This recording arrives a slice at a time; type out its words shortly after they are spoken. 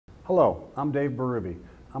Hello, I'm Dave Berube.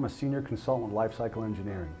 I'm a senior consultant with Lifecycle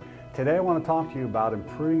Engineering. Today I want to talk to you about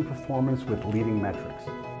improving performance with leading metrics.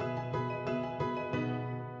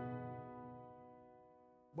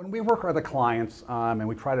 When we work with the clients and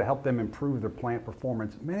we try to help them improve their plant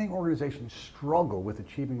performance, many organizations struggle with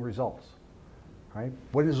achieving results. Right?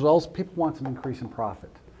 What is results? People want some increase in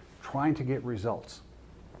profit, trying to get results.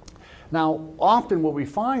 Now, often what we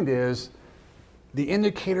find is the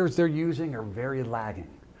indicators they're using are very lagging.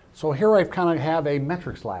 So here I kind of have a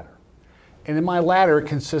metrics ladder. And in my ladder, it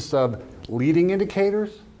consists of leading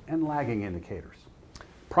indicators and lagging indicators.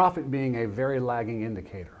 Profit being a very lagging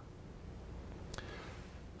indicator.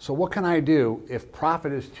 So what can I do if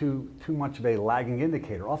profit is too much of a lagging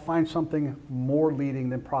indicator? I'll find something more leading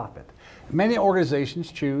than profit. Many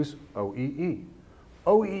organizations choose OEE.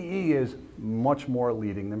 OEE is much more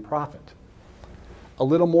leading than profit. A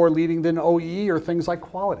little more leading than OEE are things like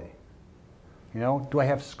quality. You know, do I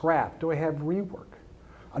have scrap? Do I have rework?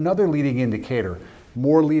 Another leading indicator,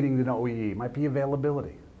 more leading than OEE, might be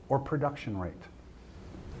availability or production rate.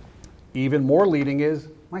 Even more leading is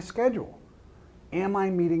my schedule. Am I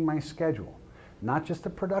meeting my schedule? Not just the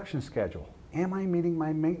production schedule. Am I meeting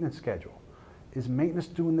my maintenance schedule? Is maintenance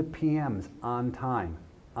doing the PMs on time,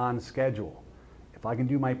 on schedule? If I can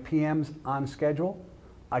do my PMs on schedule,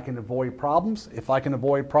 I can avoid problems. If I can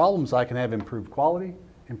avoid problems, I can have improved quality,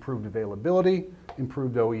 improved availability,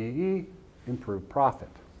 improved OEE, improved profit.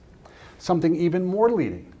 Something even more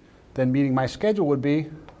leading than meeting my schedule would be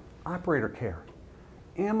operator care.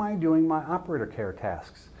 Am I doing my operator care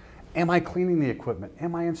tasks? Am I cleaning the equipment?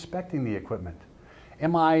 Am I inspecting the equipment?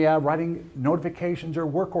 Am I writing notifications or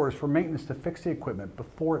work orders for maintenance to fix the equipment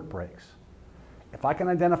before it breaks? If I can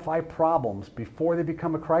identify problems before they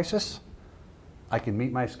become a crisis, I can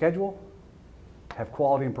meet my schedule, have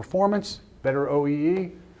quality and performance, better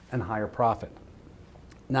OEE, and higher profit.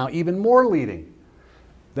 Now, even more leading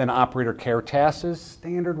than operator care tasks is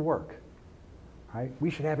standard work. Right? We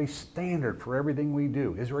should have a standard for everything we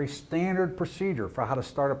do. Is there a standard procedure for how to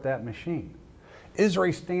start up that machine? Is there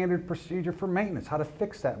a standard procedure for maintenance, how to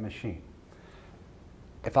fix that machine?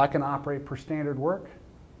 If I can operate per standard work,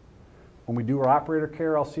 when we do our operator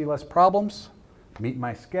care, I'll see less problems, meet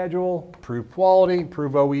my schedule, improve quality,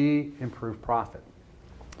 improve OEE, improve profit.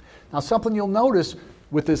 Now, something you'll notice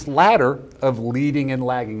with this ladder of leading and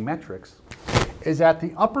lagging metrics is at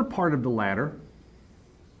the upper part of the ladder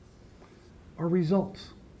are results.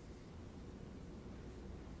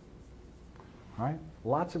 All right?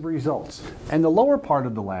 Lots of results. And the lower part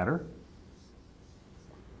of the ladder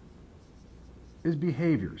is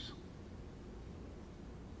behaviors.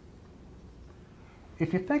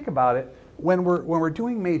 If you think about it, when we're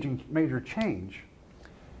doing major change,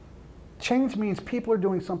 change means people are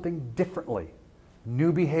doing something differently,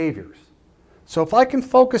 new behaviors. So if I can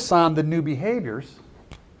focus on the new behaviors,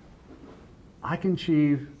 I can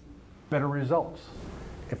achieve better results.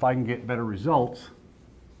 If I can get better results,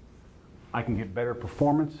 I can get better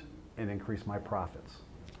performance and increase my profits,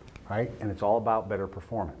 right? And it's all about better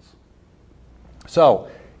performance. So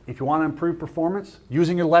if you want to improve performance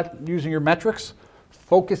using your metrics,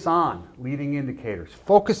 focus on leading indicators,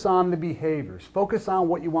 focus on the behaviors, focus on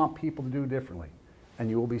what you want people to do differently, and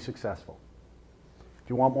you will be successful. If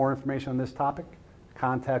you want more information on this topic,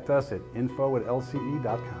 contact us at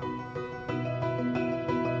info@lce.com.